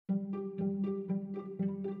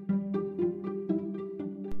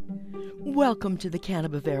Welcome to the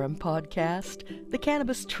Cannabivarum podcast, the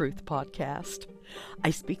Cannabis Truth podcast. I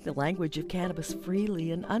speak the language of cannabis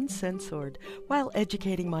freely and uncensored while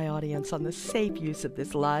educating my audience on the safe use of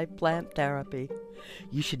this live plant therapy.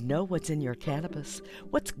 You should know what's in your cannabis,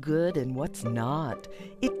 what's good and what's not.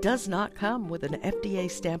 It does not come with an FDA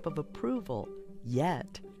stamp of approval,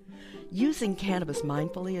 yet. Using cannabis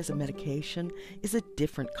mindfully as a medication is a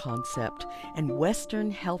different concept, and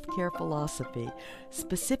Western healthcare philosophy,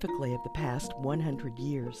 specifically of the past 100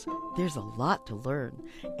 years, there's a lot to learn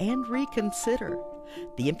and reconsider.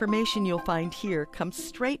 The information you'll find here comes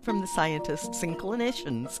straight from the scientists and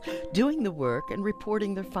clinicians doing the work and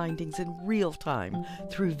reporting their findings in real time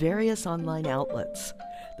through various online outlets.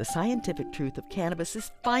 The scientific truth of cannabis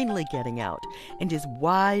is finally getting out and is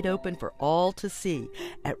wide open for all to see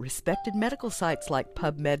at respected medical sites like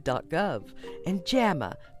PubMed.gov and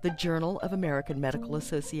JAMA, the Journal of American Medical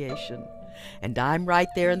Association. And I'm right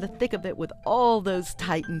there in the thick of it with all those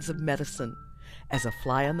titans of medicine, as a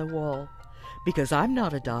fly on the wall. Because I'm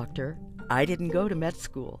not a doctor, I didn't go to med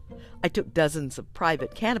school. I took dozens of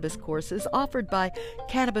private cannabis courses offered by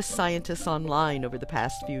cannabis scientists online over the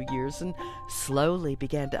past few years and slowly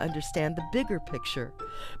began to understand the bigger picture.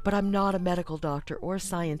 But I'm not a medical doctor or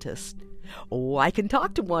scientist. Oh, I can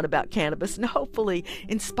talk to one about cannabis and hopefully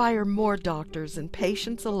inspire more doctors and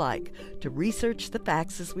patients alike to research the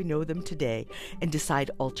facts as we know them today and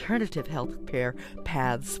decide alternative health care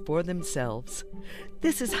paths for themselves.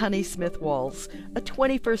 This is Honey Smith Walls, a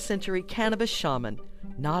 21st century cannabis shaman,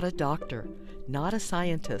 not a doctor, not a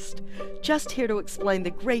scientist, just here to explain the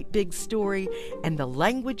great big story and the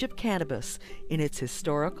language of cannabis in its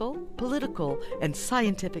historical, political, and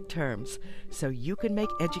scientific terms, so you can make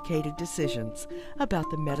educated decisions about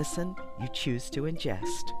the medicine you choose to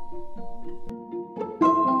ingest.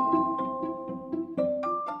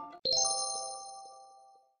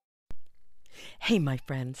 Hey, my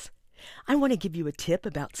friends. I want to give you a tip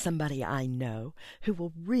about somebody I know who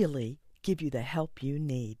will really give you the help you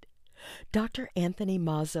need. Dr. Anthony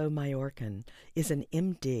Mazzo-Mayorkin is an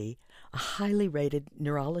MD, a highly rated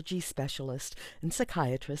neurology specialist and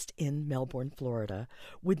psychiatrist in Melbourne, Florida,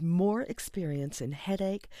 with more experience in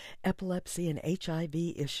headache, epilepsy, and HIV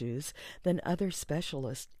issues than other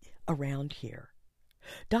specialists around here.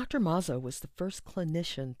 Dr. Mazzo was the first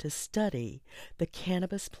clinician to study the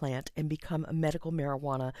cannabis plant and become a medical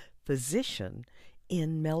marijuana physician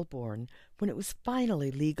in Melbourne when it was finally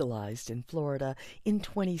legalized in Florida in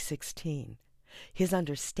 2016. His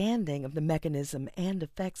understanding of the mechanism and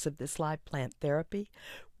effects of this live plant therapy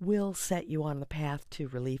will set you on the path to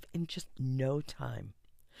relief in just no time.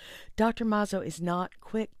 Dr. Mazzo is not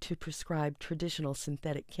quick to prescribe traditional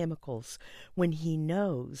synthetic chemicals when he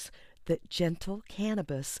knows that gentle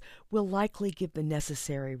cannabis will likely give the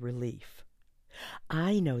necessary relief.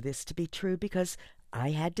 I know this to be true because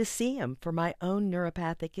I had to see him for my own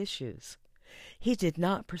neuropathic issues. He did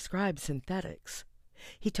not prescribe synthetics.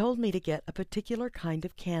 He told me to get a particular kind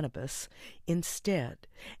of cannabis instead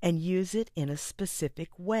and use it in a specific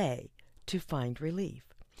way to find relief.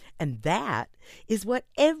 And that is what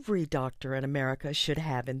every doctor in America should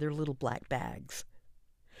have in their little black bags.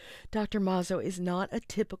 Dr. Mazzo is not a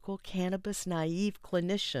typical cannabis-naive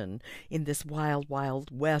clinician in this wild, wild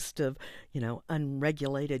west of,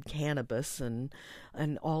 unregulated cannabis and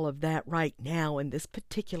all of that right now in this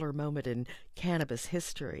particular moment in cannabis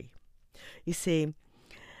history. You see,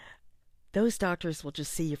 those doctors will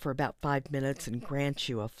just see you for about 5 minutes and grant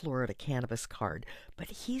you a Florida cannabis card. But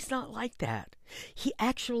he's not like that. He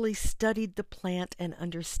actually studied the plant and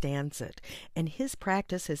understands it. And his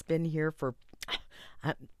practice has been here for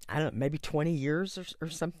I don't know, maybe 20 years or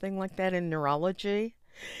something like that in neurology.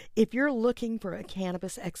 If you're looking for a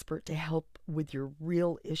cannabis expert to help with your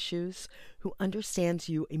real issues, who understands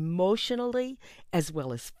you emotionally as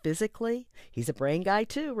well as physically, he's a brain guy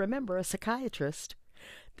too, remember, a psychiatrist,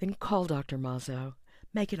 then call Dr. Mazzo.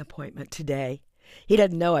 Make an appointment today. He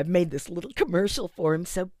doesn't know I've made this little commercial for him,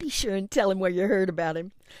 so be sure and tell him where you heard about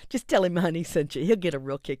him. Just tell him Honey sent you. He'll get a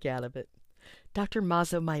real kick out of it. Dr.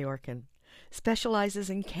 Mazzo-Mayorkin specializes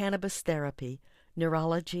in cannabis therapy,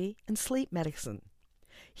 neurology, and sleep medicine.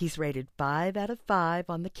 He's rated 5 out of 5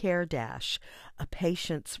 on the Care Dash, a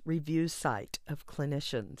patient's review site of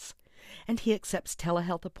clinicians. And he accepts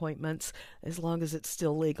telehealth appointments as long as it's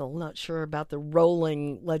still legal. Not sure about the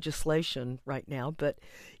rolling legislation right now, but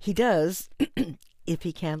he does if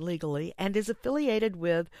he can legally, and is affiliated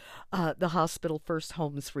with the Hospital First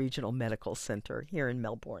Homes Regional Medical Center here in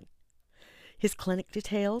Melbourne. His clinic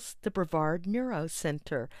details the Brevard Neuro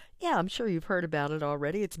Center. Yeah, I'm sure you've heard about it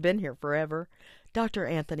already. It's been here forever. Dr.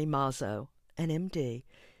 Anthony Mazzo, an MD,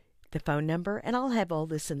 The phone number, and I'll have all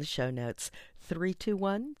this in the show notes,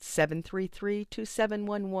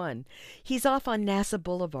 321-733-2711. He's off on NASA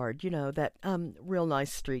Boulevard, that real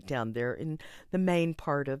nice street down there in the main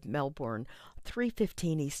part of Melbourne,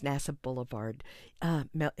 315 East NASA Boulevard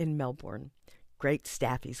in Melbourne. Great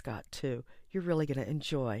staff he's got, too. You're really going to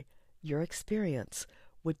enjoy your experience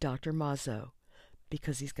with Dr. Mazzo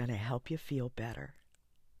because he's going to help you feel better.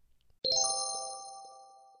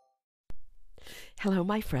 Hello,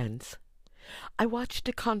 my friends. I watched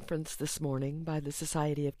a conference this morning by the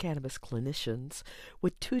Society of Cannabis Clinicians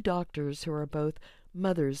with two doctors who are both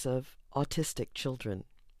mothers of autistic children.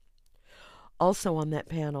 Also on that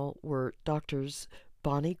panel were Doctors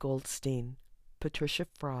Bonnie Goldstein, Patricia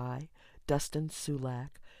Fry, Dustin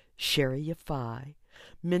Sulak, Sherry Yafai,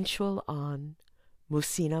 Minshul An,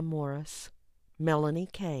 Musina Morris, Melanie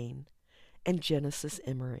Kane, and Genesis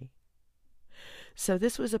Emery. So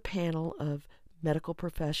this was a panel of medical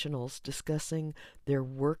professionals discussing their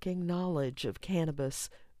working knowledge of cannabis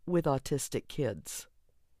with autistic kids.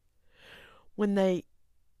 When they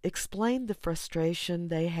explained the frustration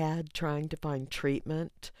they had trying to find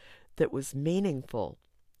treatment that was meaningful,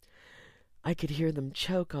 I could hear them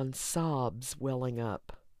choke on sobs welling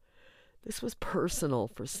up. This was personal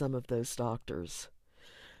for some of those doctors.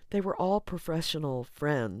 They were all professional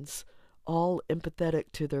friends, all empathetic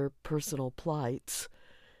to their personal plights,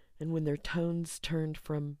 and when their tones turned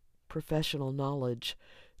from professional knowledge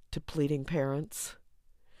to pleading parents,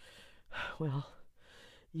 well,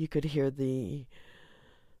 you could hear the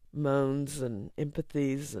moans and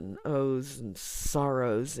empathies and ohs and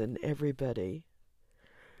sorrows in everybody.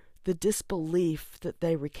 The disbelief that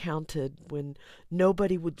they recounted when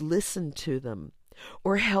nobody would listen to them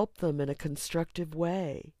or help them in a constructive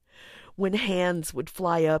way, when hands would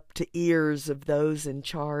fly up to ears of those in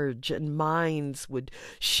charge and minds would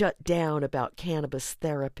shut down about cannabis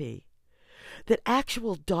therapy, that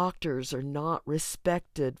actual doctors are not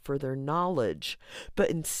respected for their knowledge,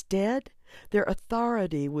 but instead their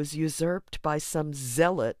authority was usurped by some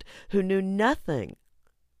zealot who knew nothing.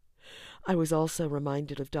 I was also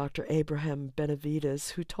reminded of Dr. Abraham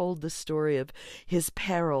Benavides, who told the story of his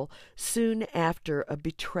peril soon after a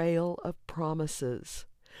betrayal of promises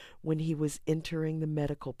when he was entering the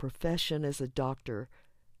medical profession as a doctor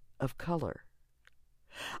of color.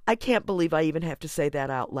 I can't believe I even have to say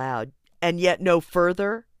that out loud, and yet no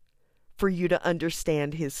further for you to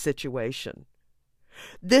understand his situation.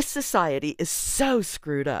 This society is so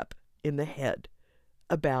screwed up in the head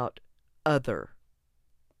about other.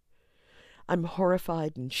 I'm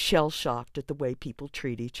horrified and shell-shocked at the way people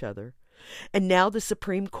treat each other. And now the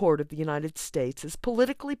Supreme Court of the United States is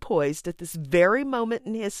politically poised at this very moment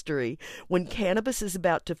in history when cannabis is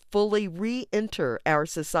about to fully re-enter our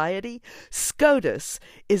society. SCOTUS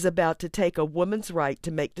is about to take a woman's right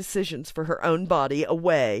to make decisions for her own body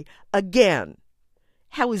away again.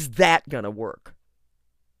 How is that going to work?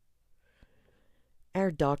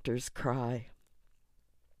 Our doctors cry.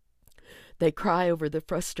 They cry over the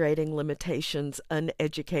frustrating limitations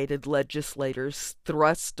uneducated legislators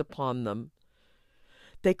thrust upon them.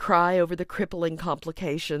 They cry over the crippling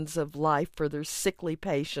complications of life for their sickly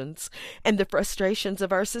patients and the frustrations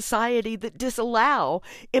of our society that disallow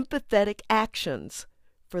empathetic actions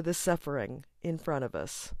for the suffering in front of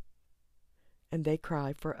us. And they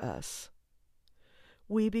cry for us.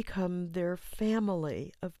 We become their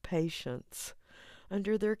family of patients.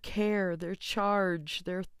 Under their care, their charge,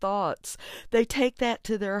 their thoughts. They take that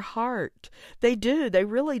to their heart. They do. They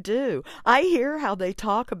really do. I hear how they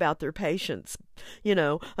talk about their patients,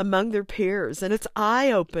 among their peers, and it's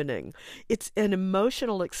eye-opening. It's an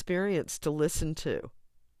emotional experience to listen to.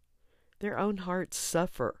 Their own hearts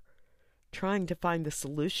suffer, trying to find the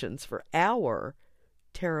solutions for our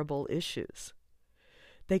terrible issues.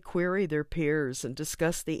 They query their peers and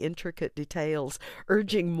discuss the intricate details,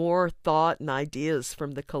 urging more thought and ideas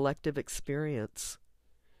from the collective experience.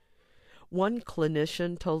 One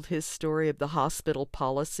clinician told his story of the hospital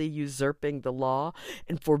policy usurping the law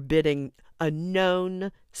and forbidding a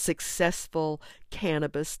known successful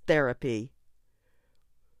cannabis therapy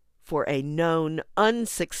for a known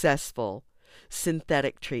unsuccessful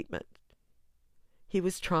synthetic treatment. He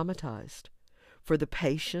was traumatized for the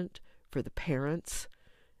patient, for the parents,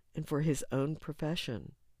 and for his own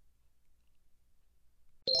profession.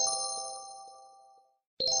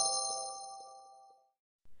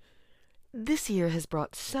 This year has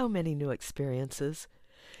brought so many new experiences.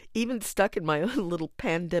 Even stuck in my own little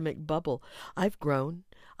pandemic bubble, I've grown.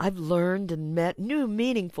 I've learned and met new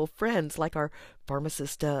meaningful friends like our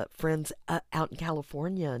pharmacist friends out in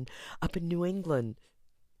California and up in New England.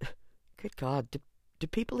 Good God, do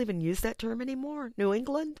people even use that term anymore? New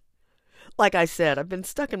England? Like I said, I've been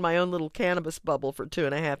stuck in my own little cannabis bubble for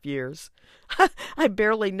 2.5 years. I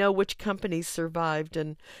barely know which companies survived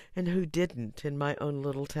and who didn't in my own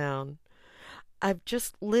little town. I've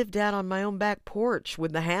just lived out on my own back porch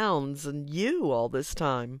with the hounds and you all this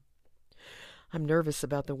time. I'm nervous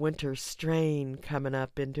about the winter strain coming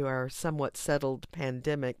up into our somewhat settled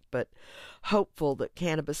pandemic, but hopeful that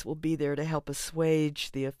cannabis will be there to help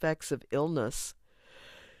assuage the effects of illness.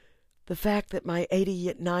 The fact that my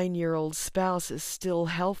 89-year-old spouse is still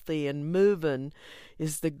healthy and moving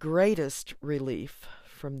is the greatest relief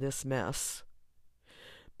from this mess.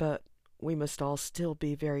 But we must all still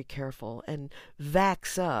be very careful and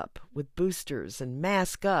vax up with boosters and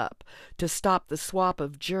mask up to stop the swap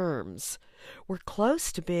of germs. We're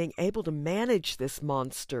close to being able to manage this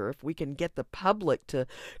monster if we can get the public to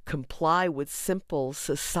comply with simple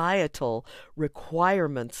societal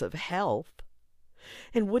requirements of health.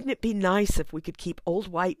 And wouldn't it be nice if we could keep old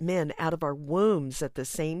white men out of our wombs at the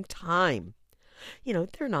same time? You know,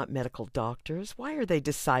 they're not medical doctors. Why are they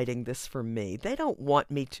deciding this for me? They don't want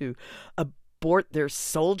me to abort their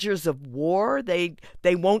soldiers of war they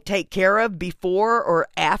won't take care of before or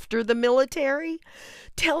after the military.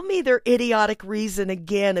 Tell me their idiotic reason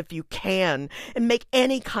again if you can, and make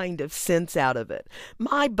any kind of sense out of it.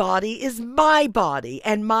 My body is my body,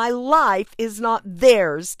 and my life is not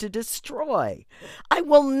theirs to destroy. I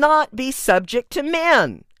will not be subject to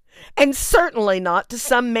men. And certainly not to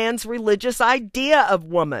some man's religious idea of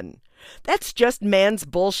woman. That's just man's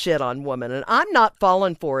bullshit on woman, and I'm not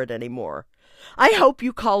falling for it anymore. I hope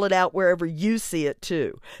you call it out wherever you see it,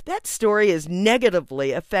 too. That story is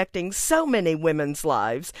negatively affecting so many women's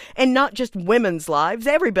lives, and not just women's lives,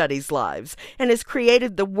 everybody's lives, and has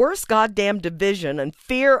created the worst goddamn division and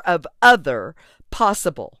fear of other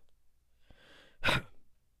possible.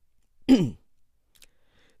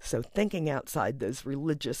 So thinking outside those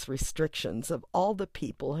religious restrictions of all the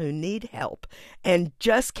people who need help and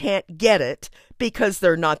just can't get it because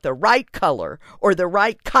they're not the right color or the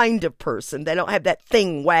right kind of person. They don't have that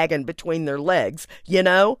thing wagging between their legs, you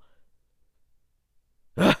know?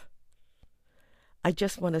 Ugh. I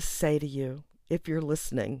just want to say to you, if you're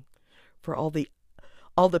listening, for all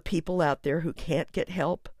the people out there who can't get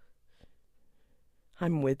help,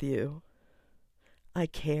 I'm with you. I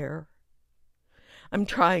care. I'm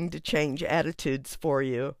trying to change attitudes for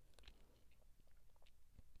you.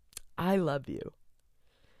 I love you.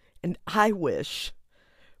 And I wish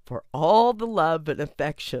for all the love and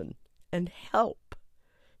affection and help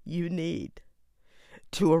you need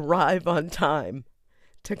to arrive on time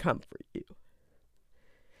to comfort you.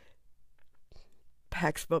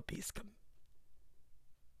 Pax Vobiscum.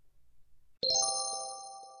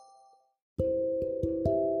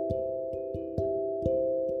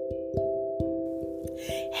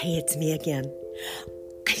 Hey, it's me again.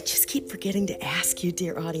 I just keep forgetting to ask you,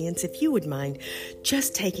 dear audience, if you would mind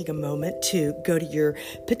just taking a moment to go to your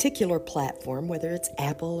particular platform, whether it's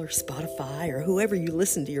Apple or Spotify or whoever you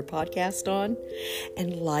listen to your podcast on,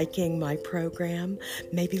 and liking my program,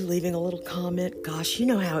 maybe leaving a little comment. Gosh, you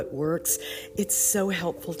know how it works. It's so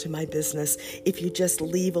helpful to my business if you just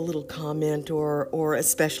leave a little comment or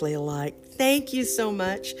especially a like. Thank you so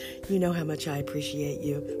much. You know how much I appreciate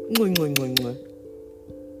you. Mwah, mwah, mwah, mwah.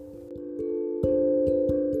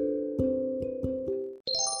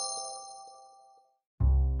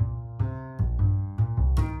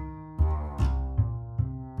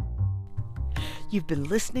 You've been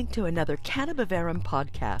listening to another Cannabivarum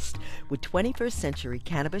podcast with 21st century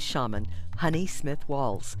cannabis shaman Honey Smith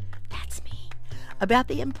Walls. That's me. About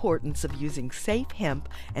the importance of using safe hemp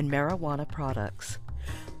and marijuana products.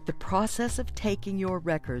 The process of taking your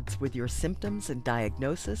records with your symptoms and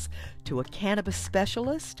diagnosis to a cannabis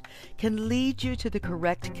specialist can lead you to the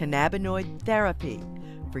correct cannabinoid therapy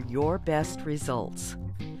for your best results.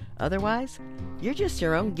 Otherwise, you're just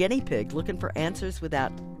your own guinea pig looking for answers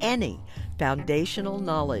without any foundational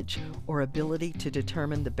knowledge or ability to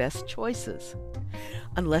determine the best choices.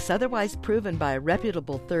 Unless otherwise proven by a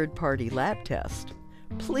reputable third-party lab test,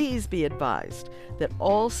 please be advised that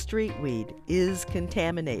all street weed is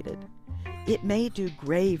contaminated. It may do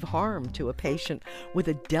grave harm to a patient with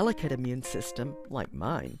a delicate immune system like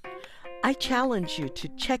mine. I challenge you to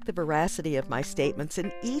check the veracity of my statements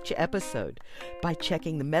in each episode by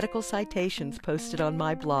checking the medical citations posted on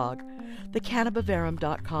my blog, the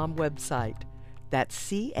Cannabivarum.com website. That's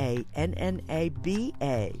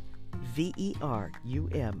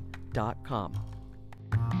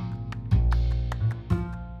CANNABAVERUM.com.